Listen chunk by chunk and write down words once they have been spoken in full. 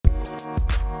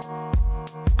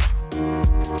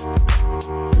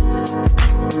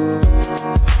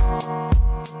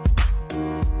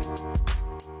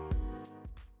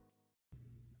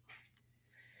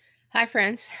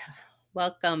friends.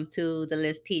 Welcome to the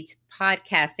Liz Teach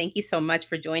podcast. Thank you so much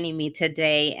for joining me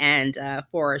today and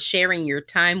for sharing your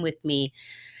time with me.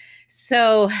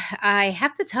 So, I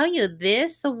have to tell you,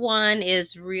 this one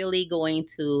is really going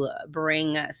to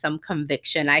bring some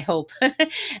conviction. I hope.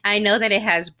 I know that it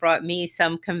has brought me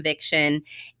some conviction,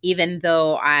 even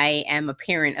though I am a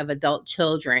parent of adult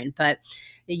children. But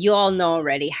you all know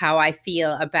already how I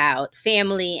feel about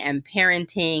family and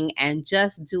parenting and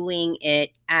just doing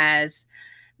it as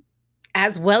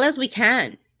well as we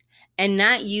can and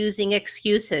not using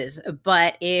excuses.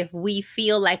 But if we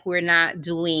feel like we're not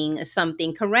doing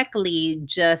something correctly,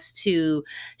 just to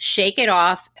shake it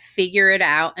off, figure it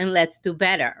out, and let's do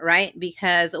better, right?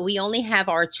 Because we only have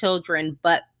our children,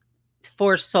 but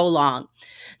for so long.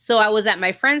 So I was at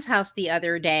my friend's house the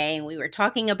other day and we were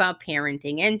talking about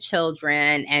parenting and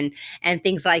children and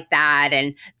things like that.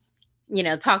 And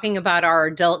talking about our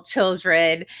adult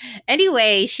children.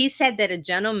 Anyway, she said that a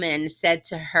gentleman said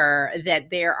to her that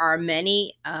there are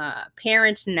many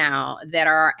parents now that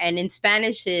are, and in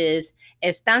Spanish is,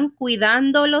 están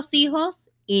cuidando los hijos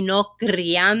y no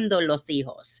criando los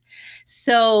hijos.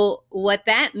 So what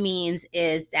that means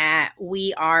is that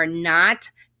we are not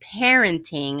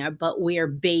parenting, but we are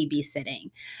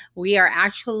babysitting. We are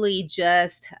actually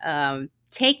just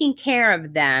taking care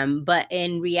of them, but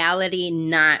in reality,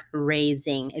 not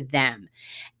raising them.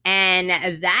 And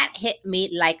that hit me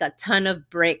like a ton of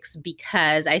bricks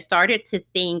because I started to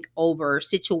think over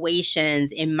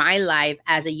situations in my life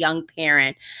as a young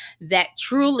parent that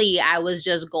truly I was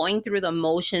just going through the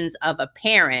motions of a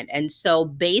parent. And so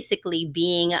basically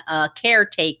being a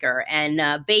caretaker and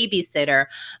a babysitter,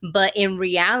 but in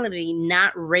reality,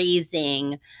 not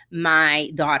raising my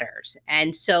daughters.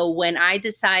 And so when I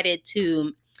decided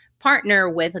to partner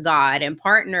with God and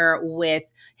partner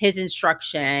with his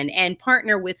instruction and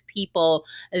partner with people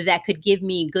that could give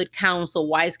me good counsel,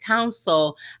 wise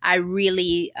counsel, I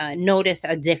really noticed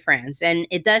a difference. And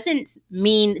it doesn't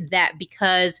mean that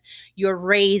because you're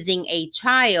raising a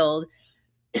child,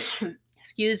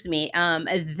 excuse me,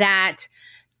 that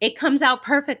it comes out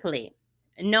perfectly.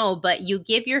 No, but you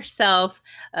give yourself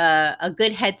a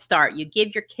good head start. You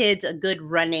give your kids a good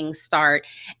running start.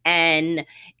 And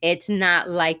it's not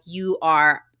like you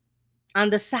are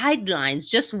on the sidelines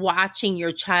just watching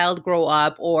your child grow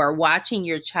up or watching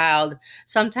your child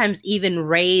sometimes even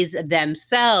raise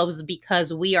themselves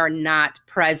because we are not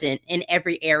present in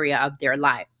every area of their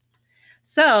life.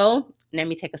 So let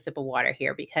me take a sip of water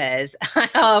here because,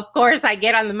 of course, I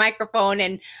get on the microphone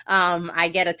and I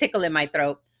get a tickle in my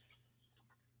throat.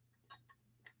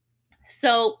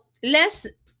 So let's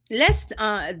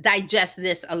digest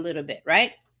this a little bit,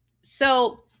 right?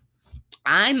 So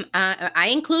I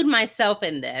include myself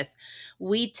in this.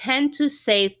 We tend to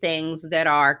say things that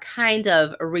are kind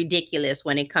of ridiculous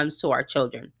when it comes to our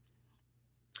children.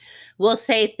 We'll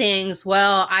say things,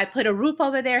 well, I put a roof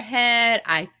over their head,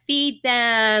 I feed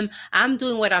them, I'm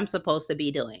doing what I'm supposed to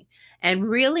be doing. And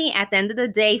really, at the end of the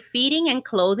day, feeding and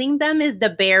clothing them is the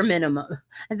bare minimum.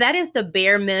 That is the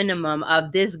bare minimum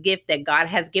of this gift that God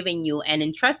has given you and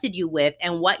entrusted you with,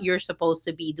 and what you're supposed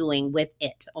to be doing with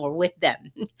it or with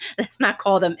them. Let's not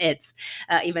call them its,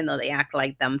 even though they act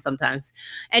like them sometimes.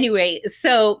 Anyway,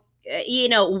 so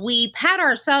we pat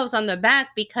ourselves on the back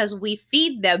because we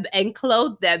feed them and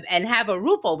clothe them and have a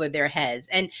roof over their heads.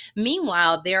 And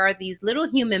meanwhile, there are these little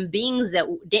human beings that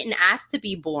didn't ask to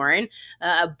be born,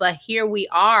 but here we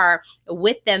are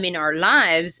with them in our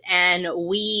lives, and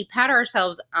we pat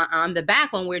ourselves on the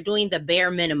back when we're doing the bare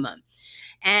minimum.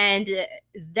 And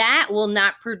that will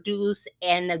not produce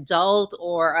an adult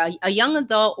or a young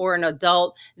adult or an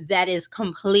adult that is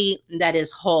complete, that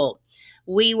is whole.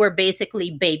 We were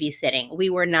basically babysitting. We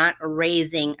were not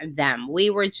raising them. We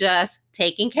were just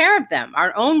taking care of them.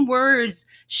 Our own words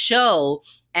show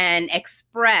and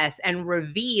express and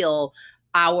reveal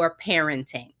our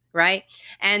parenting, right?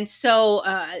 And so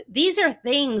these are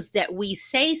things that we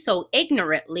say so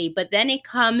ignorantly, but then it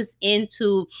comes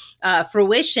into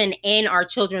fruition in our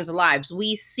children's lives.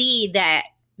 We see that,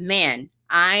 man,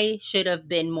 I should have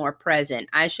been more present.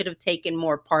 I should have taken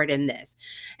more part in this.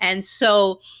 And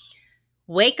so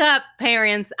wake up,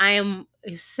 parents. I am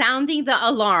sounding the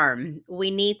alarm.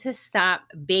 We need to stop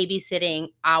babysitting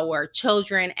our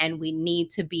children and we need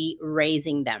to be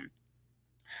raising them.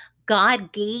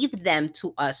 God gave them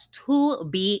to us to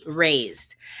be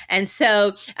raised. And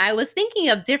so I was thinking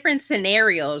of different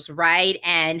scenarios, right?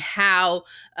 And how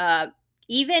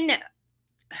even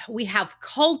we have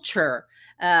culture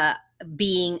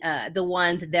being the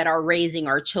ones that are raising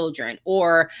our children,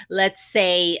 or let's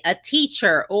say a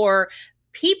teacher or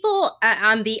People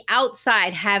on the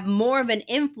outside have more of an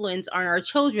influence on our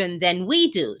children than we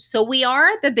do. So we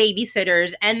are the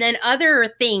babysitters, and then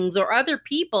other things or other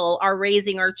people are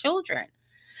raising our children.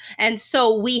 And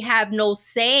so we have no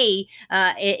say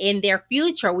in their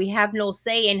future. We have no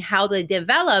say in how they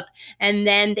develop. And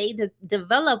then they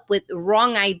develop with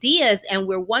wrong ideas. And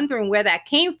we're wondering where that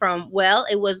came from. Well,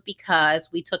 it was because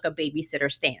we took a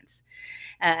babysitter stance.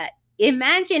 Uh,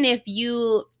 Imagine if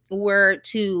you were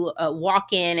to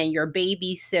walk in and your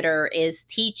babysitter is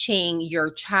teaching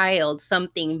your child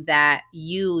something that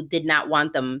you did not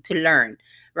want them to learn,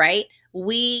 right?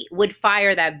 We would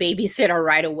fire that babysitter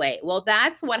right away. Well,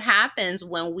 that's what happens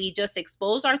when we just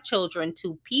expose our children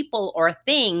to people or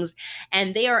things,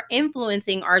 and they are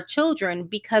influencing our children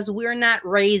because we're not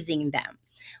raising them.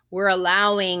 We're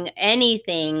allowing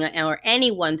anything or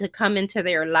anyone to come into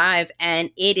their life, and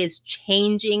it is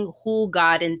changing who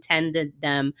God intended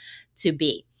them to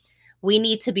be. We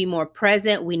need to be more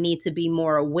present. We need to be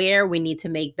more aware. We need to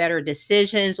make better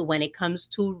decisions when it comes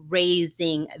to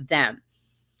raising them.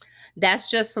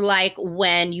 That's just like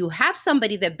when you have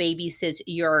somebody that babysits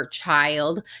your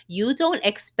child, you don't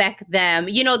expect them,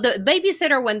 the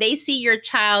babysitter, when they see your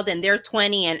child and they're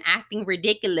 20 and acting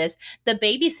ridiculous, the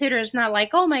babysitter is not like,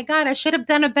 oh my God, I should have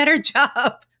done a better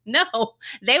job. No,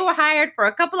 they were hired for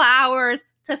a couple of hours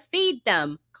to feed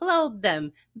them, clothe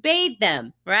them, bathe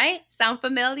them, right? Sound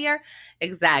familiar?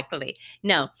 Exactly.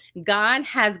 No, God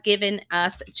has given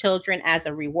us children as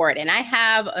a reward. And I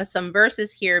have some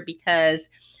verses here because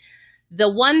the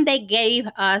one they gave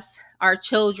us, our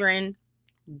children,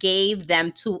 gave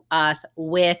them to us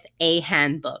with a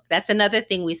handbook. That's another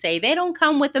thing we say. They don't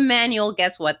come with a manual.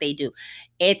 Guess what they do?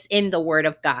 It's in the Word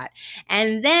of God.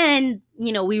 And then,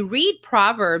 we read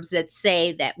Proverbs that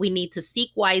say that we need to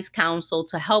seek wise counsel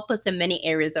to help us in many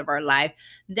areas of our life.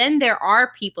 Then there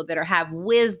are people that have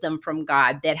wisdom from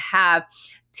God, that have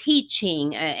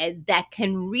teaching that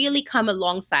can really come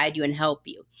alongside you and help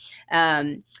you.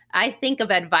 I think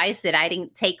of advice that I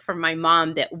didn't take from my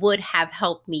mom that would have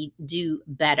helped me do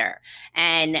better.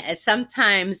 And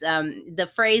sometimes the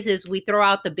phrase is, we throw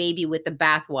out the baby with the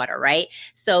bathwater, right?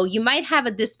 So you might have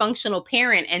a dysfunctional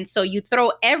parent, and so you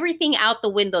throw everything out the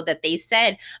window that they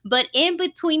said. But in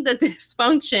between the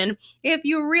dysfunction, if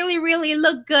you really, really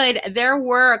look good, there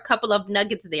were a couple of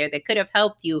nuggets there that could have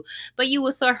helped you. But you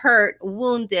were so hurt,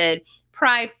 wounded,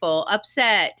 prideful,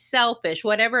 upset, selfish,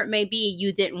 whatever it may be,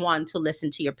 you didn't want to listen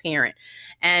to your parent.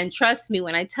 And trust me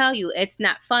when I tell you, it's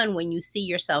not fun when you see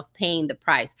yourself paying the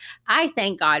price. I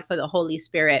thank God for the Holy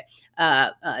Spirit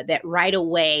that right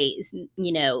away,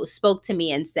 spoke to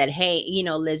me and said, hey,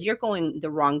 Liz, you're going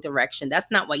the wrong direction. That's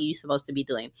not what you're supposed to be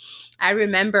doing. I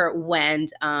remember when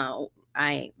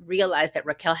I realized that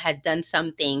Raquel had done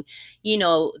something,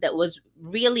 that was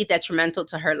really detrimental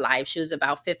to her life. She was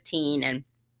about 15,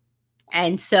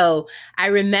 and so I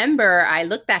remember I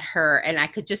looked at her and I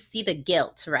could just see the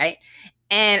guilt, right?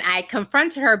 And I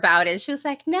confronted her about it. She was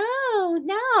like, no,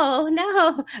 no,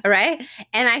 no, right?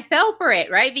 And I fell for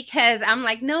it, right? Because I'm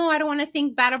like, no, I don't want to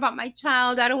think bad about my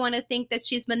child. I don't want to think that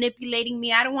she's manipulating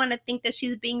me. I don't want to think that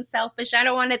she's being selfish. I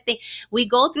don't want to think. We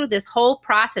go through this whole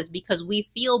process because we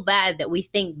feel bad that we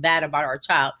think bad about our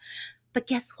child. But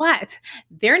guess what?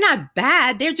 They're not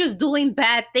bad. They're just doing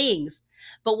bad things.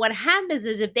 But what happens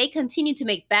is, if they continue to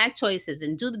make bad choices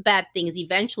and do the bad things,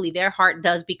 eventually their heart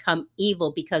does become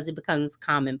evil because it becomes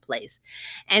commonplace.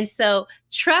 And so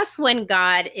trust when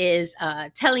God is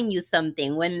telling you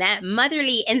something, when that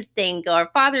motherly instinct or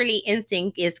fatherly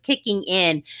instinct is kicking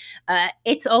in,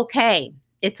 it's okay.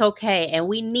 It's okay. And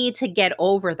we need to get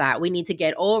over that. We need to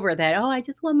get over that. Oh, I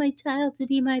just want my child to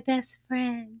be my best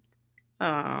friend.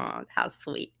 Oh, how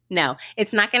sweet. No,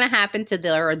 it's not going to happen to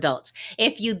their adults.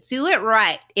 If you do it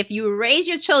right, if you raise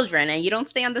your children and you don't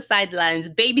stay on the sidelines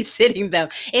babysitting them,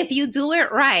 if you do it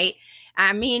right,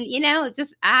 I mean,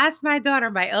 just ask my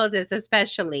daughter, my eldest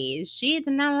especially. She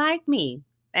did not like me.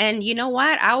 And you know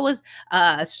what? I was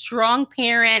a strong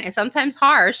parent and sometimes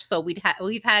harsh. So we've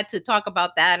had to talk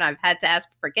about that, and I've had to ask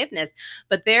for forgiveness.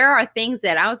 But there are things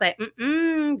that I was like,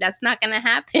 that's not going to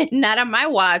happen. Not on my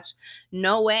watch.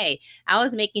 No way. I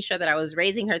was making sure that I was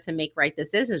raising her to make right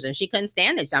decisions, and she couldn't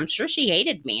stand it. I'm sure she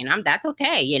hated me, and that's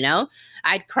okay.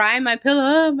 I'd cry in my pillow.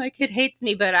 Oh, my kid hates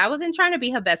me, but I wasn't trying to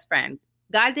be her best friend.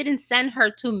 God didn't send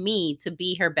her to me to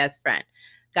be her best friend.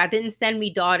 God didn't send me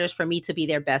daughters for me to be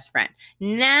their best friend.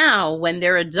 Now, when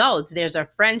they're adults, there's a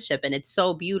friendship and it's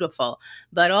so beautiful.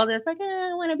 But all this like,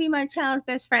 I want to be my child's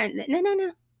best friend. No, no,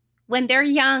 no. When they're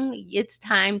young, it's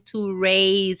time to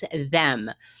raise them.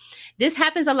 This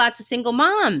happens a lot to single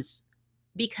moms.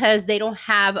 because they don't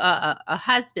have a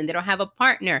husband, they don't have a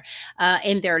partner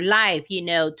in their life,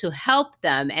 to help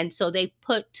them. And so they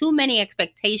put too many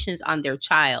expectations on their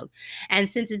child. And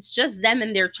since it's just them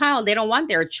and their child, they don't want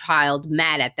their child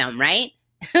mad at them, right?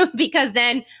 Because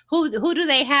then who do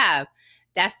they have?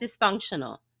 That's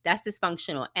dysfunctional. That's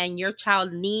dysfunctional. And your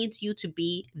child needs you to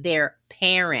be their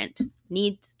parent.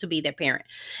 Needs to be their parent.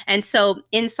 And so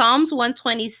in Psalms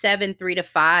 127,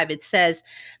 3-5, it says,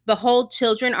 "Behold,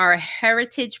 children are a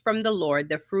heritage from the Lord.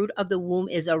 The fruit of the womb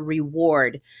is a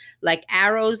reward. Like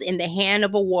arrows in the hand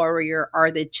of a warrior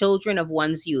are the children of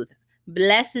one's youth.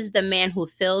 Blessed is the man who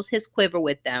fills his quiver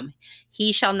with them.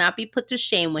 He shall not be put to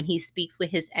shame when he speaks with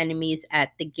his enemies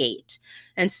at the gate."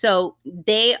 And so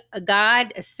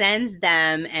God sends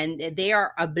them, and they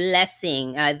are a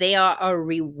blessing. They are a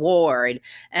reward.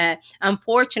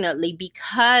 Unfortunately,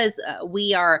 because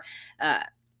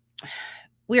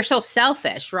we're so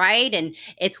selfish, right? And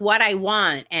it's what I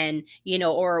want. And,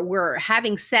 or we're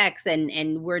having sex,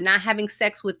 and we're not having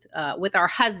sex with our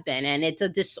husband, and it's a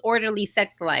disorderly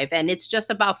sex life, and it's just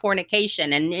about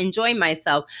fornication and enjoying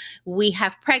myself. We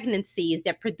have pregnancies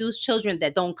that produce children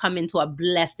that don't come into a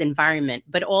blessed environment,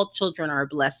 but all children are a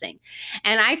blessing.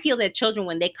 And I feel that children,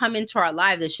 when they come into our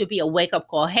lives, it should be a wake up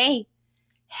call.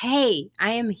 Hey,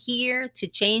 I am here to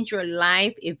change your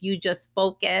life if you just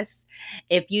focus,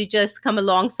 if you just come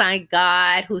alongside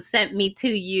God who sent me to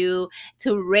you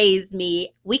to raise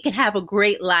me. We can have a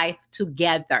great life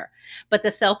together. But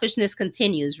the selfishness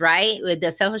continues, right?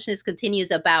 The selfishness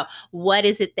continues about what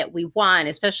is it that we want,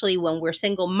 especially when we're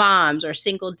single moms or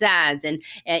single dads, and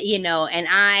and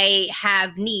I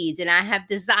have needs and I have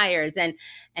desires, and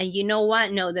you know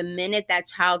what? No, the minute that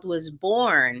child was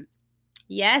born,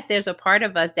 yes, there's a part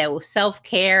of us that will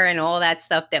self-care and all that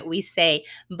stuff that we say,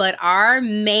 but our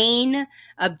main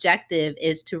objective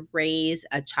is to raise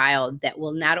a child that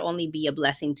will not only be a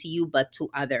blessing to you, but to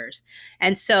others.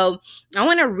 And so I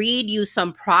want to read you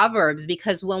some proverbs,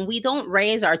 because when we don't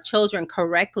raise our children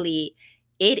correctly,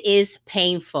 it is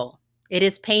painful. It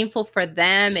is painful for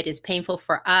them. It is painful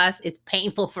for us. It's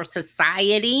painful for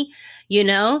society, you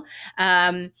know?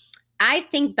 I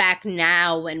think back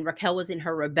now when Raquel was in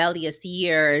her rebellious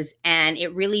years, and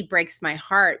it really breaks my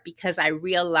heart because I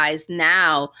realize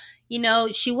now,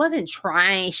 she wasn't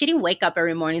trying. She didn't wake up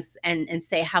every morning and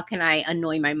say, how can I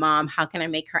annoy my mom? How can I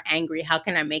make her angry? How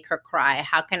can I make her cry?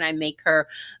 How can I make her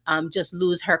just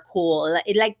lose her cool?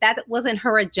 Like that wasn't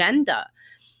her agenda.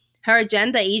 Her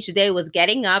agenda each day was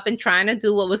getting up and trying to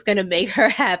do what was going to make her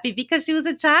happy, because she was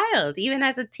a child. Even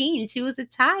as a teen, she was a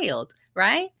child,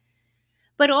 right?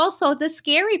 But also the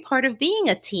scary part of being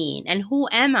a teen, and who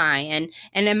am I, and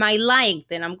am I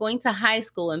liked, and I'm going to high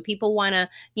school and people want to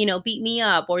beat me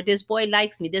up, or this boy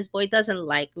likes me, this boy doesn't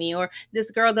like me, or this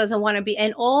girl doesn't want to be,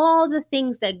 and all the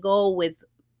things that go with,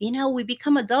 we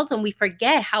become adults and we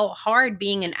forget how hard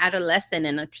being an adolescent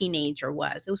and a teenager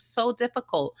was. It was so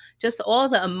difficult, just all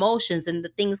the emotions and the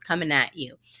things coming at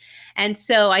you. And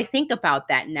so I think about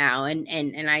that now, and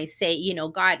I say,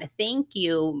 God, thank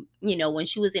you, when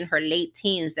she was in her late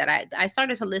teens, that I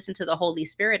started to listen to the Holy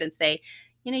Spirit and say,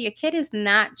 your kid is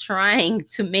not trying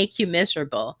to make you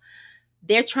miserable.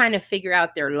 They're trying to figure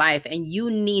out their life, and you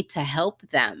need to help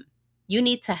them. You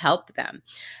need to help them.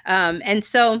 And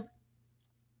so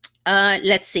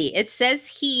let's see. It says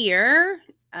here,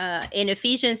 in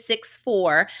Ephesians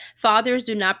 6:4, fathers,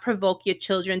 do not provoke your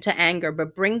children to anger,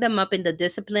 but bring them up in the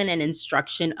discipline and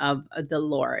instruction of the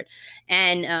Lord.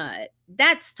 And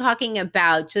that's talking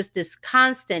about just this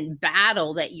constant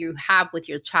battle that you have with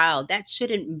your child. That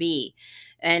shouldn't be.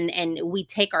 And we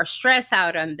take our stress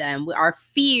out on them, our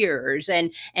fears,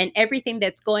 and everything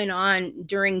that's going on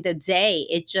during the day.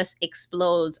 It just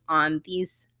explodes on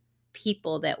these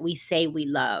people that we say we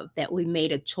love, that we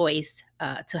made a choice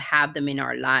to have them in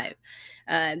our life.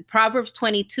 Proverbs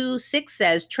 22:6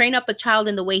 says, train up a child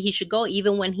in the way he should go.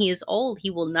 Even when he is old,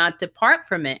 he will not depart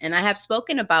from it. And I have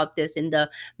spoken about this in the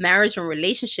marriage and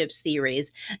relationship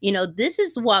series. This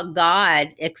is what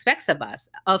God expects of us,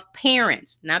 of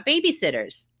parents, not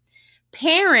babysitters.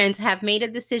 Parents have made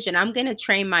a decision. I'm going to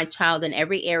train my child in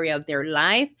every area of their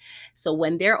life. So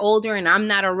when they're older and I'm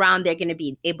not around, they're going to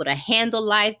be able to handle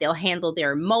life. They'll handle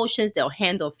their emotions. They'll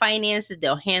handle finances.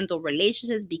 They'll handle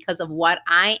relationships because of what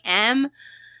I am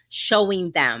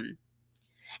showing them.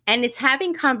 And it's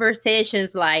having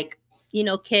conversations like,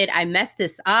 kid, I messed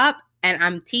this up, and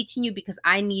I'm teaching you because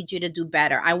I need you to do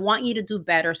better. I want you to do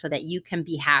better so that you can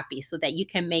be happy, so that you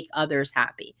can make others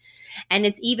happy. And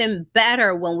it's even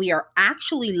better when we are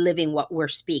actually living what we're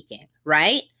speaking,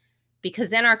 right? because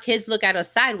then our kids look at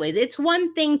us sideways. It's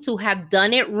one thing to have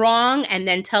done it wrong and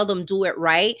then tell them do it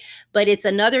right, but it's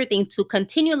another thing to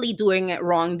continually doing it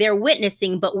wrong. They're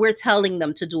witnessing, but we're telling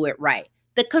them to do it right.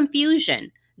 The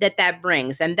confusion that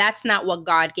brings, and that's not what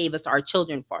God gave us our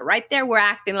children for. Right there, we're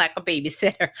acting like a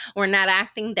babysitter. We're not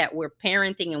acting that we're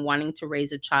parenting and wanting to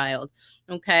raise a child.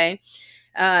 Okay.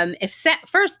 If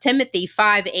First Timothy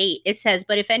 5:8, it says,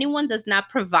 "But if anyone does not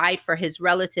provide for his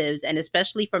relatives and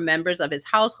especially for members of his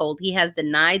household, he has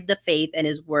denied the faith and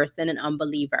is worse than an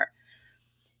unbeliever."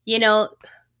 You know,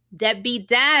 deadbeat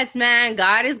dads, man,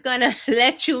 God is gonna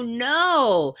let you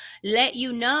know.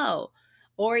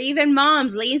 Or even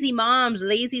moms, lazy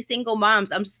single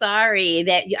moms. I'm sorry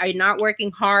that you are not working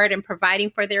hard and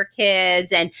providing for their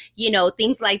kids and,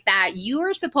 things like that. You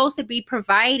are supposed to be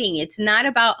providing. It's not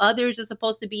about others are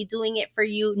supposed to be doing it for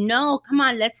you. No, come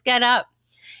on, let's get up.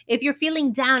 If you're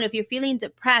feeling down, if you're feeling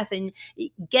depressed, and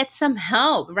get some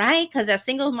help, right? Because as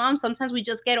single moms, sometimes we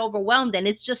just get overwhelmed and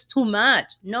it's just too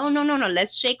much. No, no, no, no.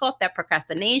 Let's shake off that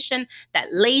procrastination, that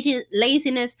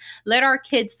laziness. Let our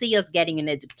kids see us getting an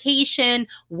education,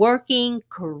 working,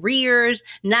 careers,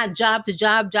 not job to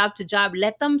job, job to job.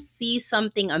 Let them see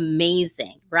something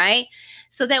amazing, right?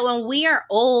 So that when we are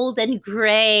old and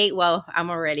gray, well, I'm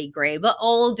already gray, but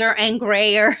older and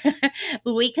grayer,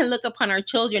 we can look upon our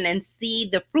children and see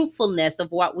the fruitfulness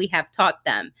of what we have taught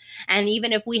them. And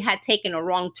even if we had taken a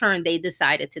wrong turn, they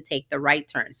decided to take the right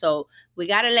turn. So we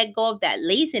got to let go of that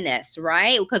laziness,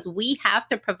 right? Because we have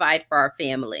to provide for our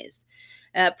families.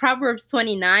 Proverbs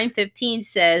 29:15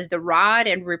 says, "The rod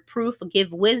and reproof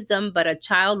give wisdom, but a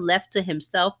child left to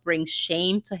himself brings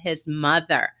shame to his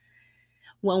mother."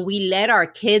 When we let our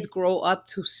kids grow up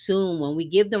too soon, when we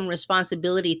give them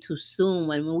responsibility too soon,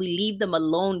 when we leave them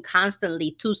alone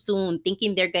constantly too soon,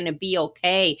 thinking they're going to be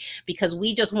okay because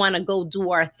we just want to go do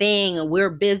our thing and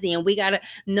we're busy and we got to,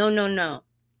 no, no, no.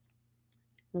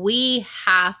 We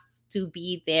have to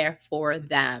be there for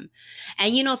them.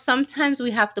 And sometimes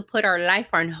we have to put our life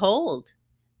on hold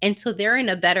until they're in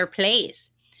a better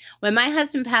place. When my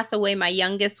husband passed away, my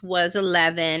youngest was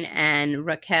 11 and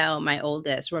Raquel, my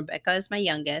oldest. Rebecca is my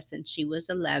youngest and she was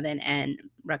 11 and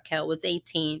Raquel was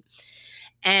 18.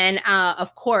 And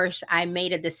of course, I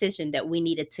made a decision that we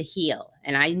needed to heal.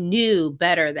 And I knew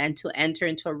better than to enter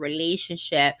into a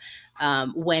relationship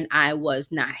when I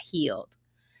was not healed.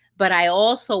 But I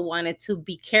also wanted to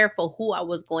be careful who I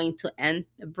was going to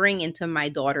bring into my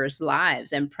daughter's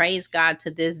lives. And praise God, to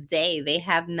this day, they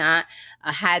have not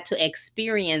had to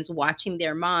experience watching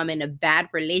their mom in a bad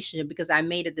relationship because I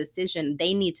made a decision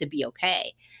they need to be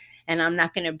okay. And I'm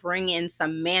not going to bring in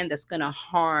some man that's going to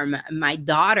harm my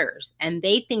daughters. And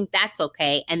they think that's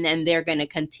okay. And then they're going to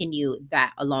continue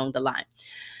that along the line.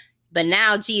 But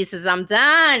now, Jesus, I'm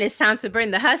done. It's time to bring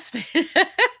the husband.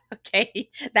 Okay,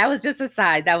 that was just a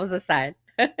side. That was a side.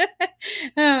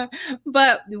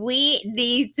 But we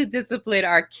need to discipline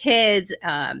our kids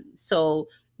so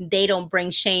they don't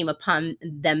bring shame upon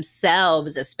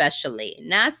themselves, especially.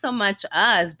 Not so much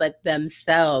us, but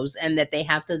themselves, and that they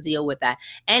have to deal with that.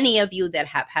 Any of you that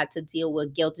have had to deal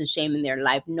with guilt and shame in their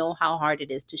life know how hard it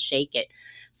is to shake it.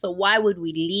 So why would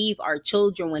we leave our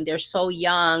children when they're so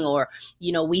young, or,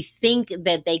 we think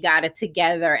that they got it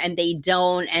together and they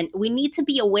don't? And we need to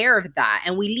be aware of that.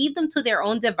 And we leave them to their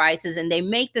own devices and they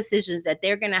make decisions that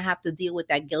they're going to have to deal with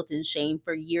that guilt and shame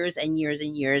for years and years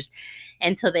and years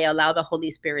until they allow the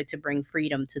Holy Spirit to bring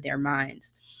freedom to their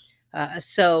minds.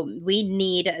 So we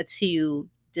need to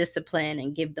discipline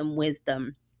and give them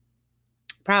wisdom.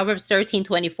 Proverbs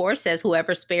 13:24 says,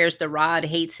 "Whoever spares the rod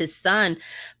hates his son,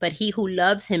 but he who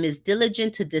loves him is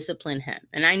diligent to discipline him."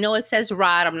 And I know it says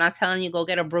rod. I'm not telling you go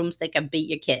get a broomstick and beat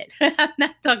your kid. I'm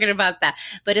not talking about that.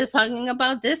 But it's talking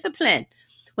about discipline.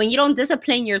 When you don't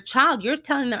discipline your child, you're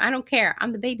telling them, "I don't care.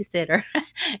 I'm the babysitter."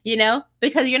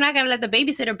 Because you're not going to let the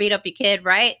babysitter beat up your kid,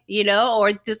 right?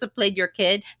 Or discipline your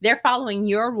kid. They're following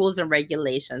your rules and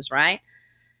regulations, right?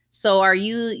 So are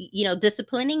you,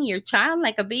 disciplining your child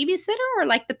like a babysitter or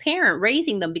like the parent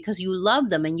raising them because you love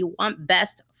them and you want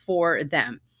best for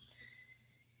them?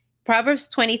 Proverbs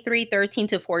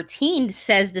 23:13-14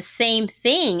 says the same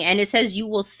thing. And it says, "You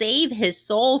will save his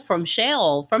soul from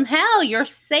Sheol," from hell. You're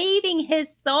saving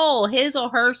his soul, his or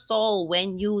her soul,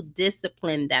 when you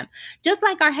discipline them. Just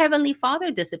like our Heavenly Father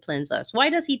disciplines us. Why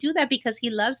does he do that? Because he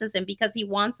loves us and because he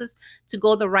wants us to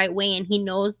go the right way. And he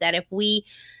knows that if we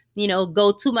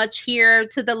go too much here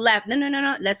to the left.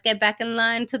 No. Let's get back in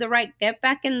line to the right. Get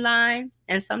back in line.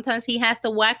 And sometimes he has to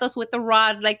whack us with the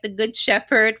rod like the good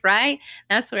shepherd, right?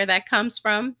 That's where that comes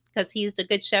from, because he's the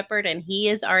good shepherd and he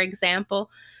is our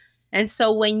example. And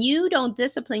so when you don't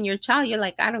discipline your child, you're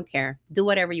like, "I don't care. Do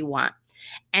whatever you want."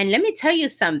 And let me tell you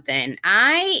something.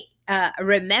 I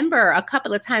remember a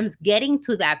couple of times getting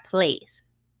to that place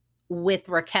with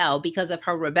Raquel because of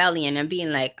her rebellion and being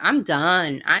like, I'm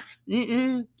done. I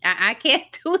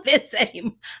can't do this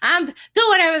anymore. Do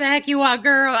whatever the heck you want,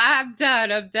 girl. I'm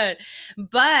done. I'm done.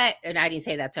 But, and I didn't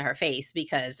say that to her face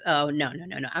because, oh, no, no,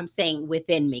 no, no. I'm saying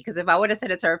within me. Because if I would have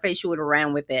said it to her face, she would have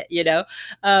ran with it, you know?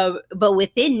 But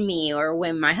within me, or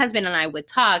when my husband and I would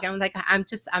talk, I'm like,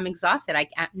 I'm exhausted.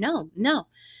 No, no.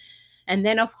 And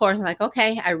then, of course, I'm like,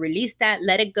 okay, I release that,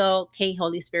 let it go. Okay,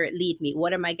 Holy Spirit, lead me.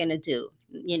 What am I going to do?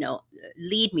 You know,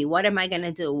 lead me. What am I going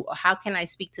to do? How can I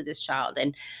speak to this child?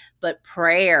 But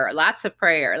prayer, lots of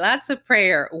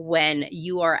prayer when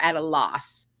you are at a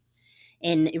loss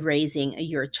in raising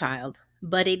your child.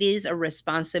 But it is a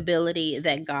responsibility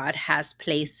that God has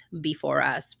placed before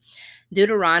us.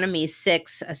 Deuteronomy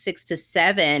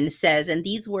 6:6-7 says, and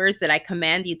these words that I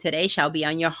command you today shall be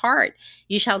on your heart.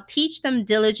 You shall teach them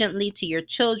diligently to your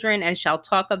children and shall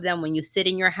talk of them when you sit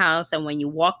in your house and when you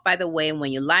walk by the way and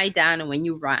when you lie down and when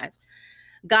you rise.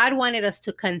 God wanted us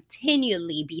to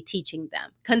continually be teaching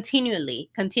them.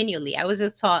 Continually. I was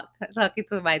just talking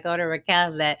to my daughter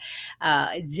Raquel that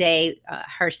Jay,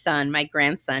 her son, my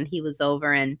grandson, he was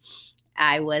over and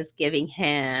I was giving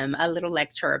him a little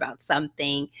lecture about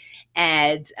something.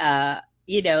 And,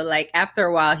 like after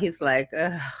a while, he's like,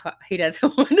 he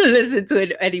doesn't want to listen to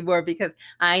it anymore because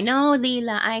I know,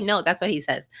 Leela, I know. That's what he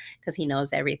says because he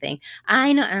knows everything.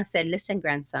 I know. And I said, listen,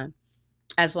 grandson,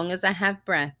 as long as I have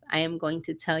breath, I am going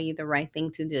to tell you the right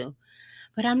thing to do.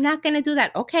 But I'm not going to do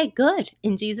that. Okay, good.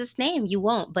 In Jesus' name, you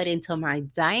won't. But until my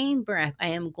dying breath, I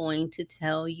am going to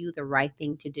tell you the right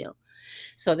thing to do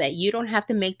so that you don't have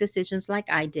to make decisions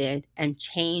like I did and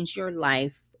change your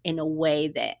life in a way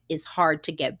that is hard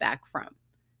to get back from.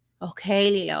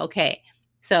 Okay, Lila, okay.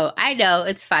 So I know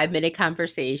it's 5-minute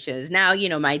conversations. Now,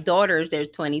 my daughters, they're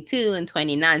 22 and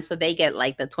 29, so they get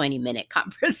like the 20-minute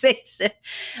conversation.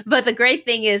 But the great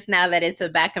thing is now that it's a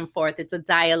back and forth, it's a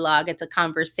dialogue, it's a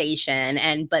conversation.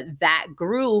 But that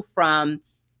grew from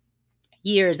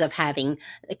years of having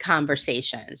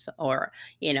conversations or,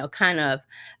 kind of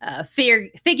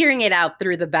figuring it out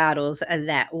through the battles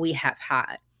that we have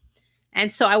had.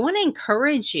 And so I want to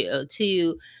encourage you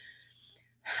to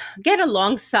get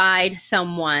alongside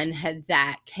someone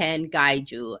that can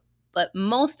guide you. But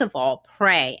most of all,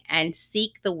 pray and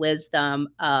seek the wisdom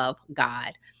of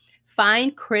God.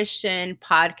 Find Christian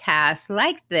podcasts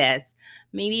like this,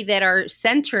 maybe that are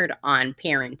centered on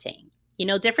parenting.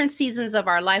 Different seasons of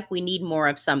our life, we need more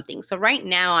of something. So right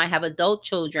now I have adult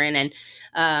children and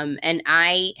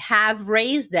I have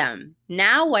raised them.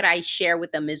 Now what I share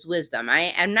with them is wisdom.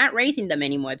 I am not raising them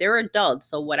anymore. They're adults.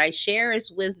 So what I share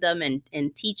is wisdom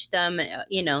and teach them,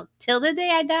 till the day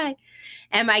I die.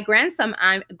 And my grandson,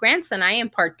 I am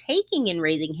partaking in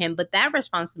raising him, but that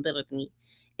responsibility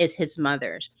is his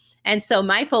mother's. And so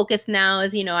my focus now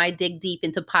is, I dig deep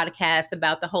into podcasts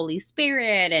about the Holy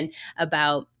Spirit and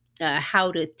about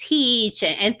how to teach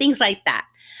and things like that.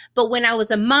 But when I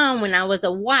was a mom, when I was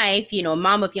a wife,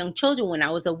 mom of young children, when I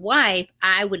was a wife,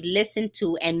 I would listen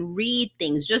to and read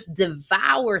things, just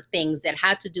devour things that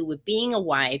had to do with being a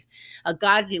wife, a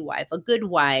godly wife, a good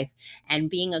wife,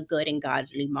 and being a good and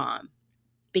godly mom,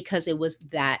 because it was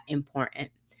that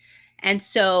important. And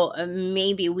so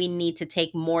maybe we need to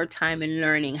take more time in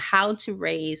learning how to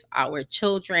raise our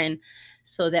children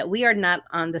so that we are not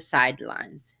on the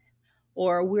sidelines,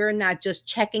 or we're not just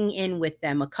checking in with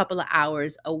them a couple of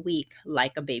hours a week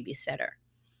like a babysitter.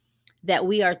 That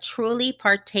we are truly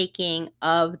partaking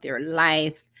of their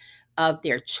life, of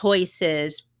their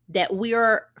choices, that we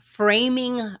are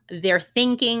framing their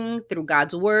thinking through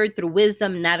God's word, through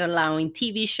wisdom, not allowing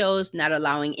TV shows, not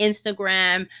allowing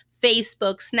Instagram,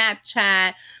 Facebook,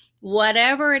 Snapchat,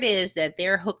 whatever it is that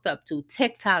they're hooked up to,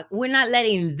 TikTok. We're not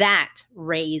letting that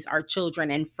raise our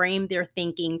children and frame their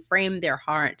thinking, frame their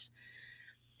hearts.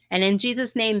 And in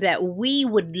Jesus' name, that we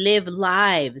would live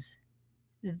lives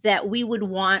that we would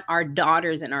want our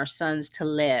daughters and our sons to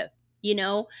live.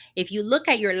 If you look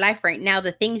at your life right now,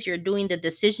 the things you're doing, the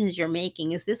decisions you're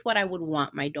making, is this what I would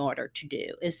want my daughter to do?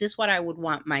 Is this what I would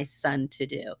want my son to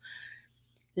do?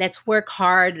 Let's work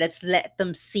hard. Let's let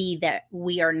them see that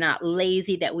we are not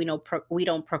lazy, that we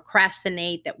don't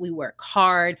procrastinate, that we work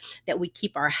hard, that we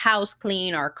keep our house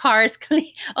clean, our cars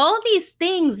clean, all these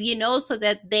things, so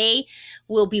that they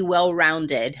will be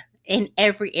well-rounded in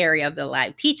every area of their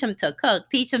life. Teach them to cook,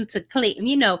 teach them to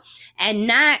clean, and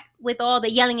not with all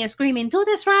the yelling and screaming, do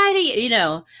this right,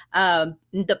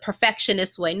 the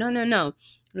perfectionist way. No, no, no.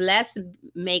 Let's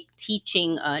make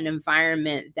teaching an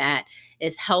environment that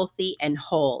is healthy and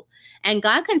whole. And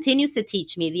God continues to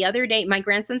teach me. The other day, my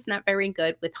grandson's not very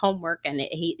good with homework, and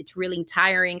it's really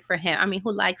tiring for him. I mean,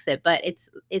 who likes it? But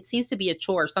it seems to be a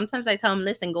chore. Sometimes I tell him,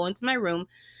 listen, go into my room,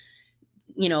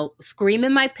 scream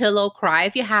in my pillow, cry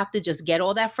if you have to, just get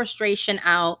all that frustration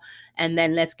out, and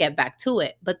then let's get back to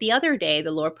it. But the other day,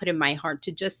 the Lord put in my heart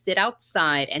to just sit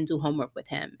outside and do homework with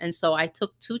him. And so I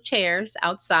took two chairs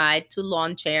outside, two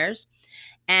lawn chairs,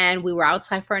 and we were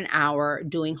outside for an hour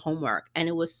doing homework. And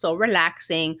it was so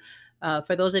relaxing.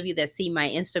 For those of you that see my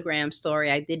Instagram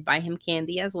story, I did buy him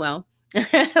candy as well.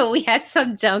 We had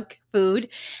some junk food,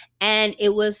 and it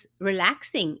was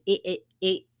relaxing. It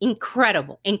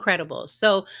incredible, incredible.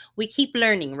 So we keep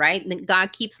learning, right?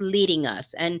 God keeps leading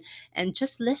us, and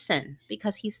just listen,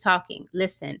 because he's talking.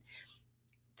 Listen.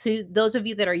 To those of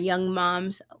you that are young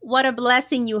moms, what a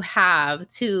blessing you have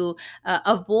to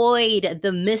avoid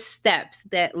the missteps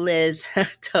that Liz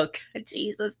took.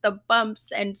 Jesus, the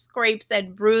bumps and scrapes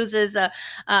and bruises that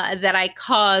I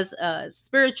cause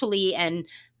spiritually and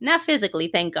not physically,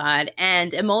 thank God,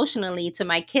 and emotionally to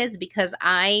my kids, because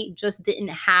I just didn't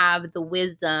have the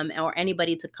wisdom or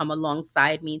anybody to come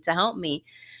alongside me to help me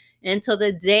until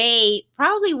the day,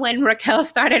 probably when Raquel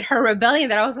started her rebellion,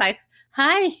 that I was like,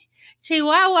 hi,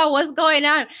 Chihuahua, what's going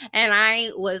on? And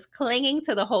I was clinging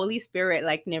to the Holy Spirit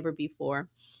like never before.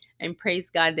 And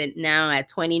praise God that now at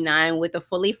 29 with a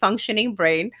fully functioning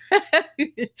brain,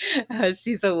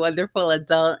 she's a wonderful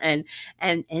adult and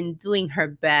doing her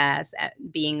best at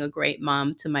being a great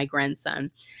mom to my grandson,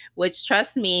 which,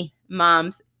 trust me,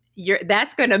 moms,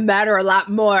 that's going to matter a lot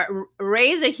more.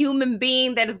 Raise a human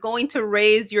being that is going to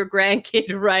raise your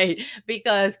grandkid right,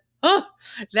 because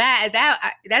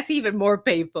that's even more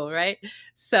painful, right?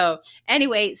 So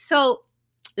anyway,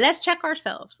 let's check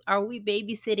ourselves. Are we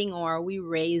babysitting or are we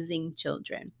raising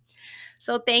children?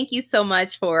 So thank you so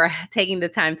much for taking the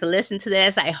time to listen to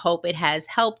this. I hope it has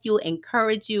helped you,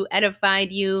 encouraged you,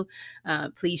 edified you.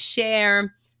 Please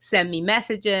share, send me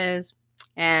messages,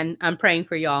 and I'm praying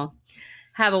for y'all.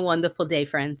 Have a wonderful day,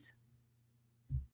 friends.